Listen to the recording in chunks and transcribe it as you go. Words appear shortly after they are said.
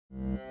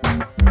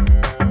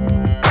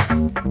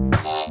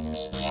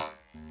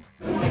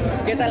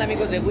¿Qué tal,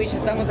 amigos de Wish?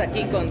 Estamos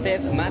aquí con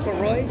Ted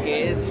McElroy,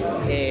 que es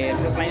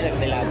product manager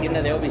de la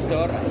tienda de Ovi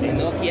Store de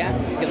Nokia,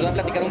 que nos va a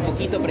platicar un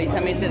poquito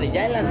precisamente de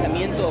ya el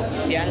lanzamiento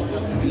oficial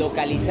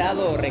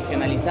localizado o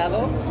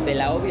regionalizado de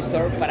la Ovi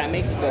Store para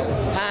México.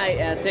 Hi,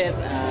 Ted,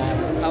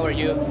 how are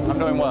you? I'm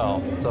doing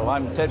well. So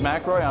I'm Ted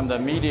McElroy. I'm the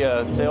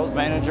media sales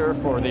manager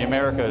for the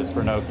Americas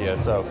for Nokia.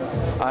 So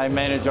I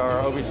manage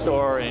our Ovi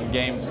Store and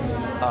games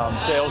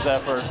sales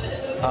efforts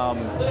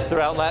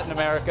throughout Latin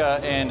America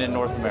and in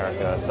North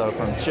America. So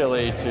from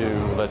Chile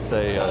to, let's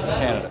say,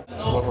 Canada.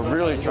 What we're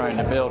really trying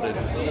to build is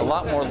a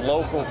lot more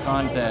local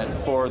content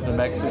for the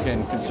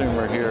Mexican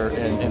consumer here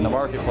in the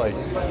marketplace.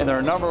 And there are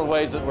a number of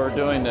ways that we're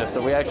doing this.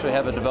 So we actually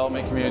have a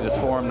development community, this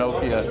Forum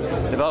Nokia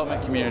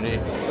development community,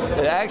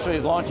 that actually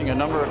is launching a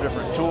number of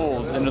different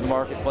tools into the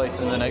marketplace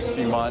in the next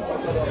few months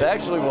that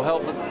actually will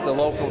help the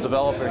local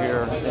developer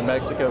here in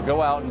Mexico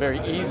go out and very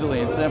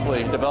easily and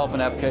simply develop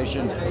an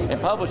application and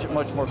publish it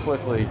much more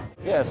quickly.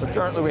 Yeah, so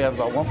currently we have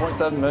about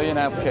 1.7 million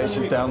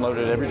applications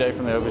downloaded every day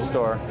from the Ovi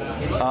Store.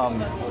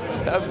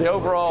 The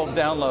overall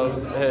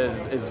downloads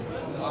is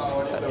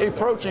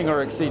approaching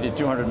or exceeded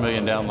 200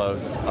 million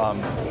downloads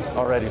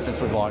already since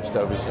we've launched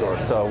Ovi Store.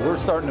 So we're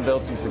starting to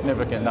build some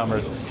significant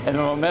numbers, and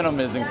the momentum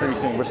is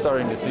increasing. We're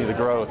starting to see the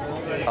growth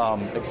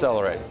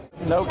accelerate.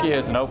 Nokia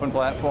is an open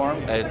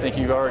platform. I think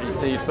you already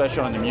see,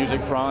 especially on the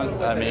music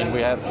front. I mean, we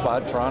have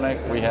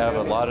Spottronic. We have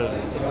a lot of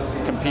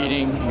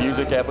competing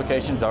music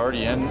applications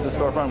already in the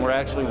storefront. We're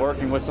actually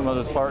working with some of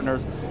those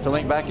partners to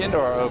link back into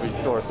our Ovi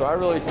Store. So I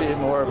really see it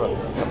more of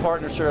a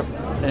partnership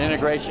and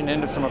integration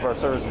into some of our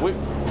services.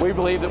 We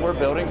believe that we're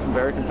building some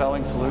very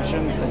compelling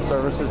solutions and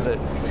services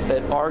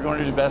that are going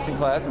to be best in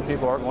class, and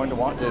people are going to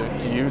want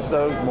to use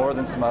those more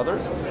than some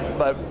others.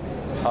 But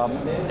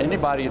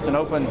anybody, it's an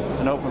open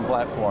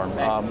platform.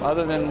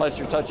 Other than unless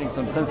you're touching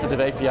some sensitive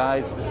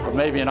APIs of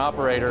maybe an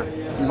operator,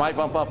 you might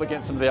bump up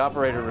against some of the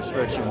operator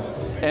restrictions.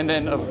 And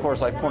then, of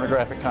course, like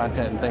pornographic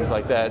content and things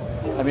like that.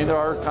 I mean, there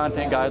are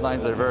content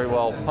guidelines that are very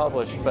well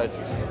published, but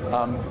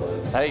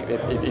hey,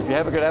 if you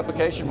have a good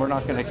application, we're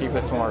not going to keep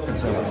it from our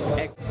consumers.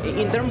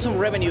 In terms of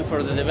revenue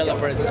for the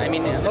developers, I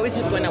mean, how is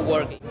it going to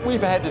work?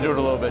 We've had to do it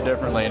a little bit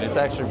differently, and it's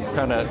actually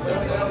kind of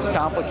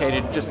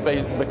complicated just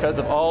because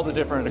of all the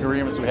different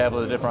agreements we have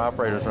with the different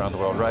operators around the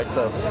world, right?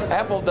 So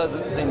Apple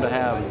doesn't seem to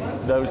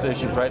have those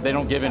issues, right? They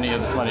don't give any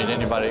of this money to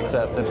anybody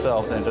except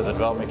themselves and to the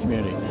development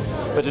community.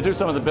 But to do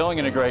some of the billing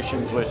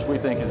integrations, which we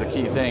think is a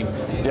key thing,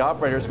 the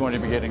operator is going to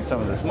be getting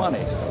some of this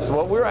money. So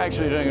what we're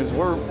actually doing is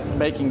we're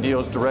making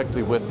deals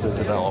directly with the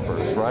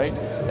developers, right?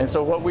 And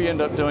so what we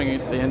end up doing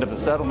at the end of the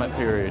settlement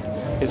period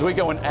is we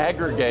go and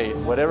aggregate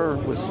whatever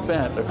was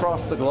spent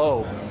across the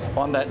globe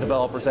on that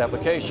developer's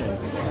application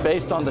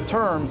based on the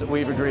terms that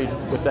we've agreed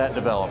with that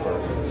developer.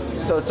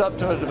 So it's up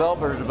to a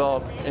developer to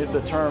develop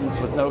the terms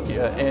with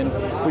Nokia, and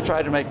we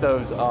try to make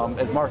those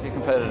as market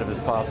competitive as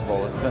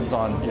possible. It depends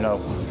on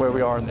where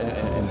we are in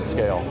the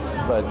scale,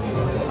 but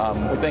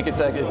we think it's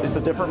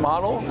a different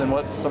model than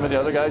what some of the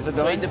other guys are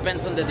doing. So it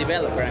depends on the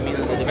developer. I mean,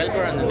 on the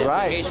developer and the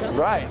application.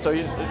 Right. So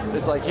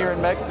it's like here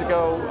in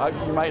Mexico,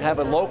 you might have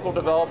a local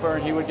developer,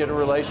 and he would get a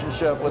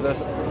relationship with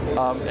us,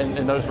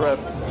 and those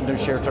new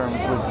share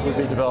terms would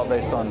be developed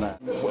based on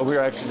that. We were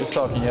actually just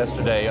talking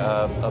yesterday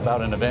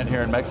about an event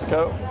here in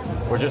Mexico.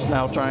 We're just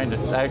now trying to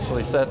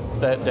actually set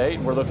that date.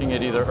 We're looking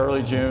at either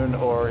early June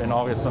or in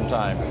August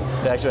sometime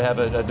to actually have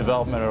a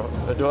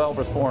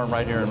developers forum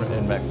right here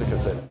in Mexico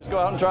City. Just go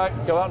out and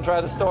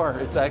try the store.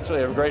 It's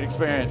actually a great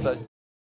experience.